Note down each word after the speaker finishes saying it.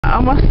I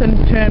must have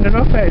turned it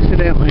off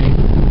accidentally.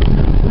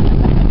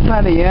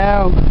 Bloody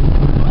hell.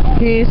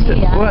 Here's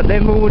what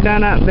they've all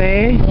done up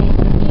there.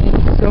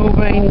 It's all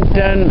been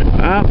done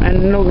up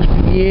and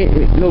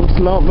it looks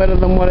a lot better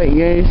than what it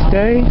used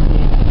to.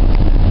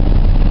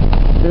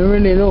 It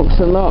really looks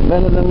a lot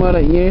better than what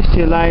it used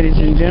to, ladies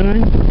and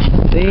gentlemen.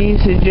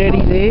 There's the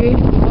jetty there.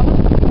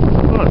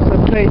 Lots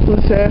of people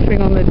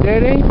surfing on the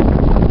jetty.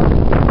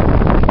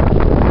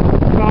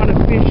 Trying to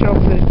fish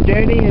off this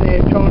jetty, and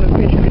they're trying to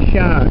fish for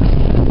sharks.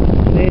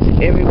 There's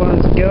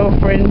everyone's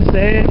girlfriends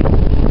there.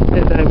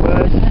 There they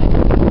were.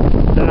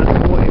 That's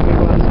for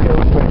everyone's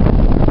girlfriend.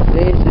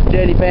 There's the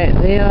jetty back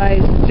there,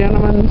 ladies and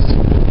gentlemen.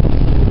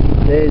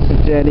 There's the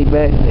jetty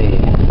back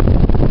there.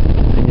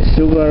 And you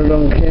still got it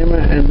on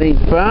camera, and these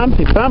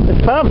bumpy bumps.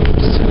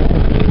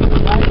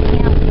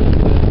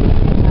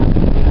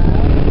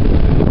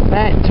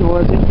 Back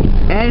towards it.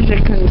 As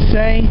you can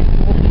see,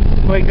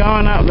 we're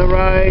going up the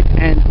road,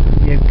 and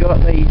you've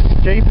got these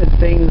stupid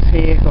things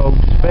here called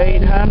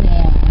speed humps.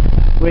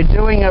 We're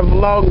doing a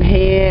vlog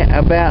here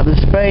about the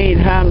speed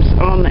humps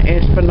on the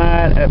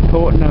esplanade at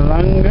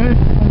noarlunga.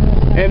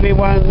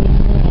 Everyone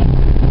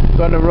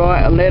got to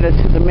write a letter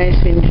to the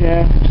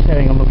messenger, just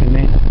having a look in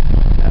there,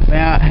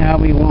 about how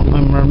we want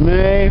them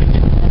removed.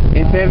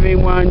 If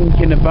everyone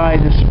can obey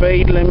the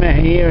speed limit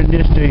here and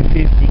just do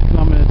 50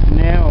 kilometres an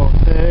hour or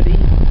 30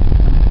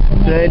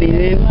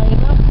 then,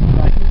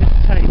 I can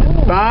just take the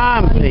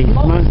bumpy.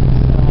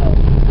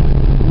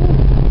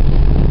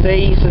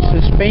 These are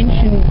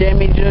suspension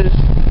damages,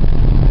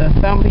 the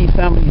thumpy.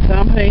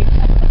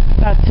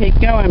 That's it,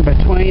 go in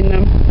between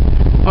them.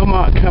 I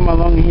might come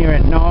along here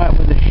at night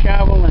with a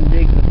shovel and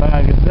dig the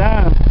buggers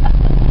up.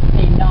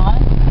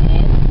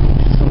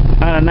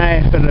 I don't know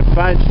if it a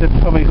boats have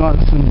probably got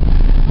some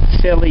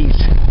Sally's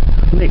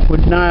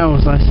liquid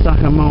nails I stuck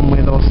them on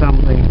with or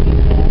something.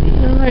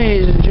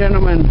 Ladies and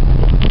gentlemen,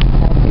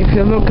 if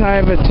you look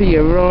over to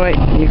your right,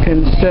 you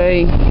can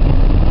see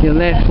your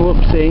left,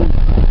 whoops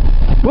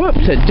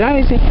a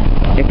daisy.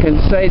 You can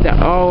see the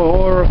old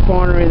oil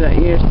refinery that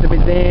used to be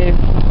there.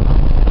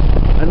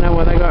 I know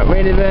why they got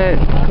rid of it,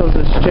 because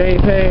it's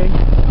cheaper.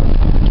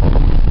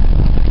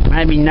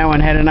 Maybe no one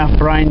had enough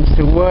brains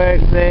to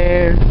work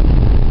there.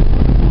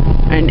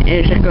 And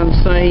as you can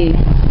see,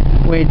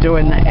 we're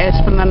doing the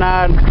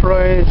esplanade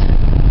cruise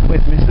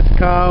with Mrs.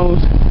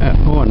 Coles at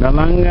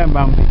noarlunga,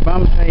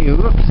 bumpy,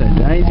 whoops a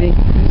daisy.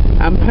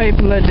 And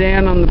people are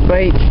down on the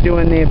beach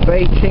doing their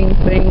beaching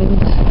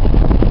things.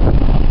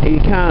 You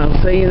can't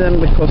see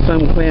them because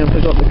some clown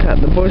forgot to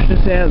cut the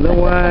bushes out of the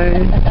way.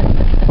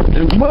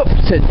 And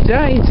whoops a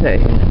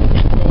daisy.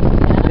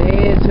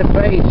 There's a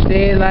beach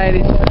there,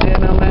 ladies and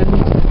gentlemen.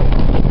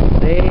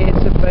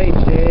 There's a beach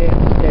there.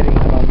 Getting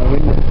on the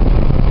window.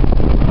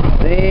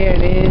 There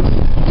it is.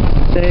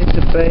 There's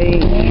the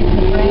beach.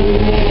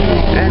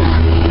 And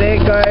there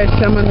goes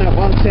someone that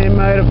wants their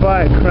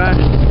motorbike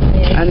crushed.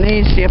 And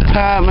there's the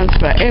apartments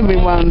for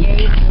everyone.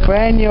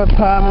 Brand new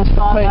apartments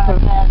for people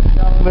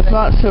with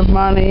lots of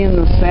money in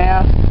the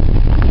south.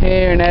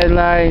 Here in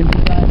Adelaide.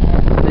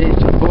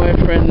 There's your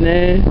boyfriend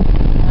there.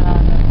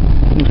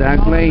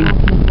 Exactly.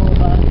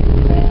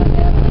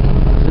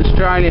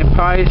 Australia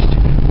Post.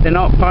 They're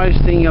not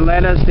posting your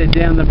letters, they're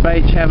down the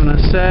beach having a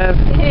surf.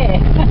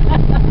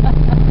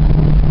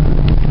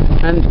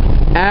 And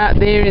out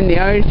there in the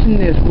ocean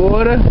there's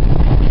water.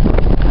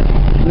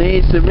 And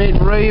there's the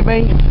Red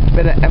Ruby.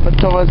 Bit of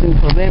advertising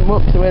for them.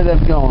 Whoops, where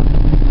they've gone.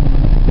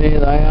 There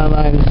they are,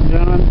 ladies and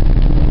gentlemen.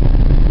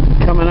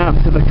 Coming up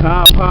to the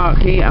car park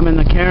here. I'm in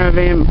the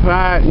caravan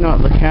park,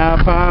 not the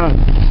car park.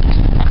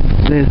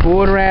 There's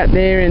water out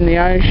there in the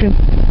ocean.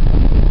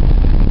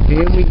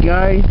 Here we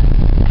go.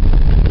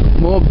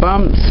 More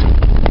bumps.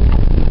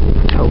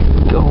 Oh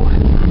God.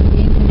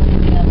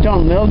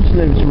 John Mills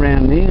lives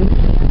around there.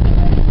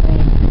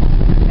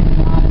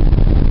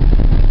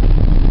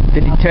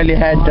 Did he tell you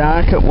how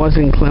dark it was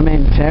in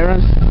Clement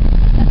Terrace?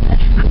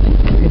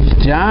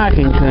 It's dark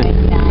in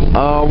Clement.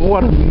 Oh,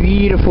 what a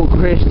beautiful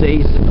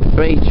Christie's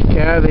Beach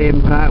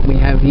caravan park we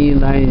have here,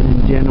 ladies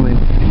and gentlemen.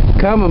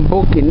 Come and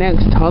book your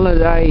next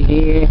holiday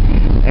here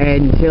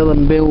and tell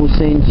them Bill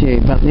sent you.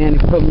 But the only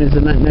problem is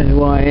they don't know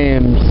who I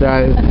am,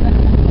 so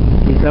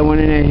if they want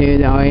to know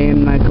who I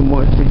am, they can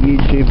watch the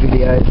YouTube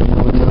videos and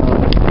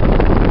whatnot.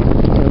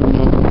 Tell them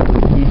I'm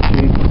a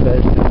YouTube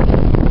person.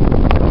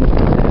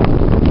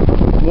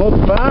 More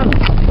fun.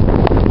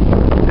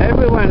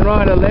 Everyone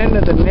write a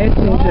letter to the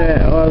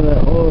messenger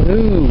or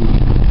who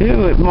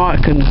it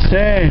might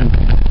concern.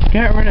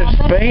 Get rid of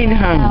speed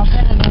humps.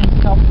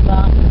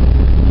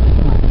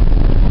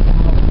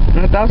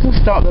 No, it doesn't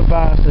stop the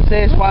bastards.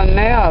 There's one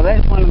now.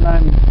 That's one of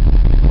them.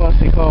 What's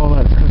they call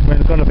it? Because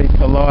we've got to be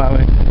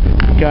polite.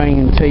 We're going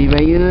in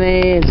TV.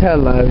 There's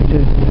hello.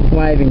 Just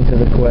waving to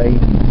the Queen.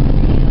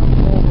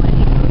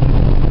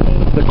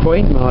 The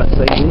Queen might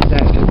see this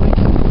actually.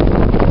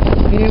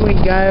 Here we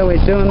go. We're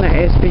doing the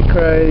SP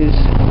cruise.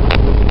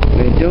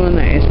 We're doing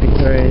the SP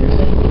cruise.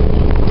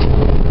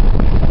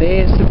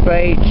 There's the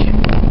beach.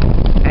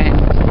 And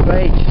the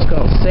beach has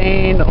got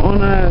sand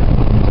on it.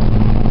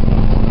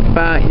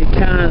 but you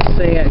can't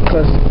see it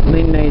because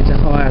Lynn needs a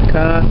hire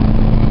car,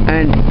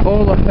 and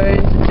all the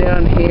hoons are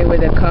down here with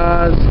their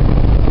cars,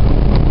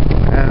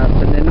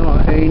 but they're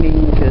not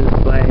hooning because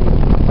they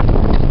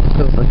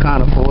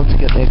can't afford to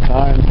get their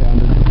car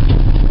impounded.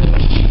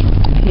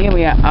 Here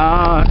we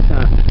are.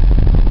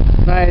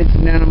 Ladies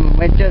and gentlemen,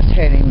 we're just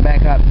heading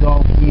back up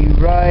Golfview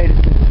Road.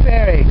 It's a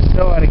very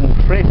exciting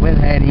trip we've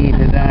had here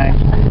today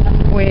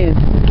with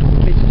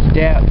Mrs.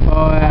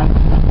 Doubtfire.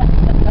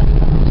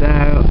 So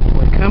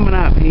we're coming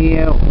up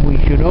here. We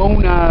should all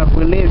know, if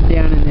we live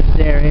down in this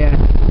area,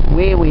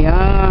 where we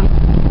are.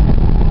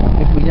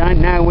 If we don't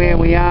know where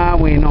we are,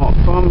 we're not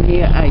from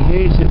here. Hey,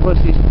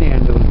 what's this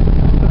down doing?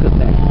 Look at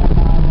that.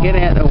 Get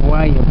out of the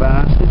way, you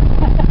bastard.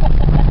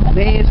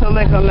 There's the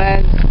liquor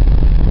lads.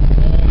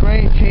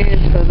 3 cheers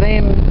for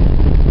them.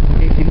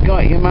 If you've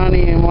got your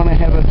money and want to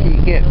have a few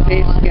get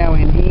pissed, go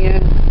in here.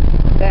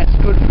 That's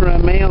good for a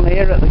meal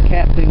here at the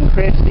Captain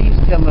Cresty's.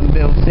 Tell them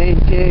Bill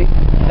sent you.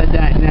 They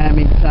don't know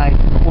me, say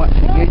watch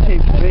the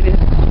YouTube videos.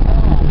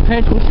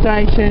 Petrol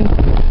station.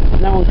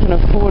 No one can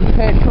afford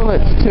petrol,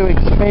 it's too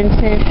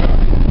expensive.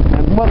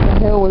 And what the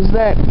hell was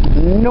that?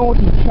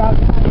 Naughty truck.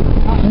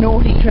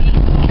 Naughty truck.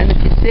 And if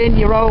you send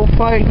your old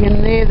folk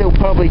in there, they'll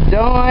probably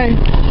die.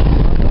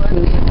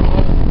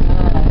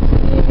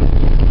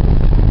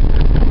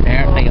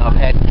 Apparently I've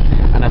had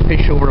an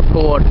official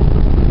report.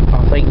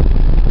 I think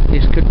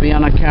this could be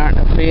on a current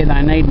affair.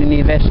 They need an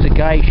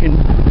investigation.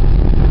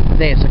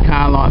 There's a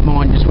car like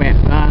mine just went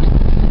past.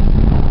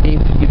 If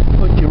you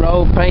put your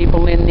old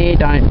people in there,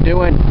 don't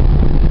do it.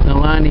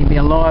 They'll only be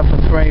alive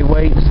for 3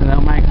 weeks and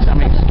they'll make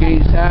some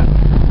excuse up.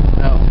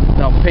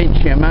 They'll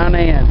pinch your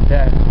money and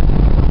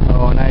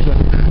oh no good.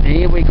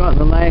 Here we got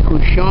the local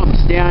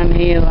shops down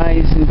here,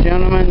 ladies and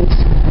gentlemen.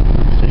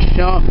 The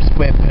shops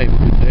where people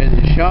can do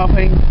their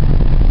shopping.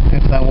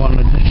 If they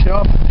wanted to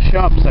shop,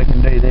 they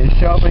can do their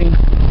shopping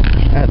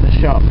at the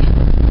shops.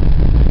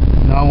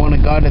 And I want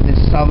to go to this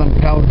Southern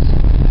Coast.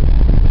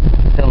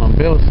 Tell them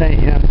Bill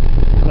sent you,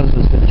 because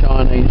it's a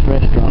Chinese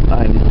restaurant,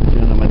 ladies and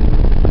gentlemen.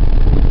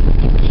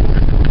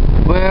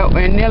 Well,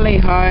 we're nearly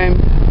home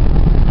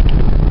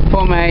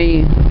for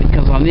me,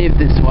 because I live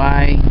this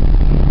way.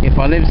 If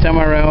I lived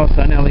somewhere else,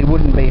 I nearly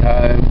wouldn't be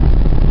home.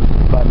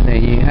 But there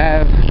you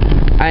have.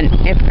 And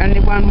if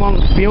anyone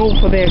wants fuel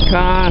for their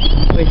car,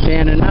 we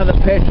found another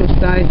petrol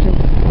station.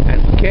 And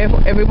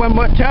careful, everyone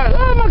watch out.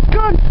 Oh my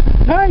God,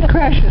 don't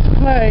crash us,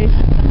 please.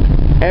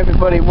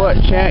 Everybody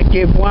watch out,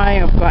 give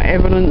way. I've got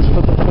evidence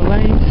for the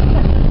police.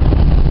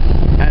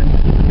 And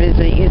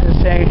busy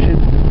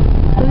intersection.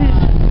 This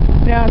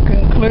now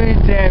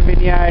concludes our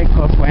video,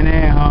 because we're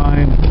now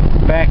home,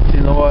 back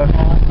to life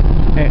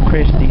at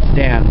Christie's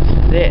Downs.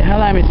 There,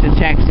 hello Mr.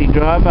 Taxi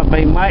Driver, I've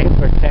been waiting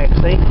for a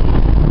taxi.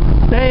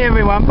 See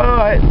everyone,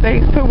 bye,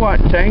 thanks for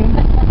watching,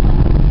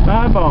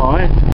 bye bye.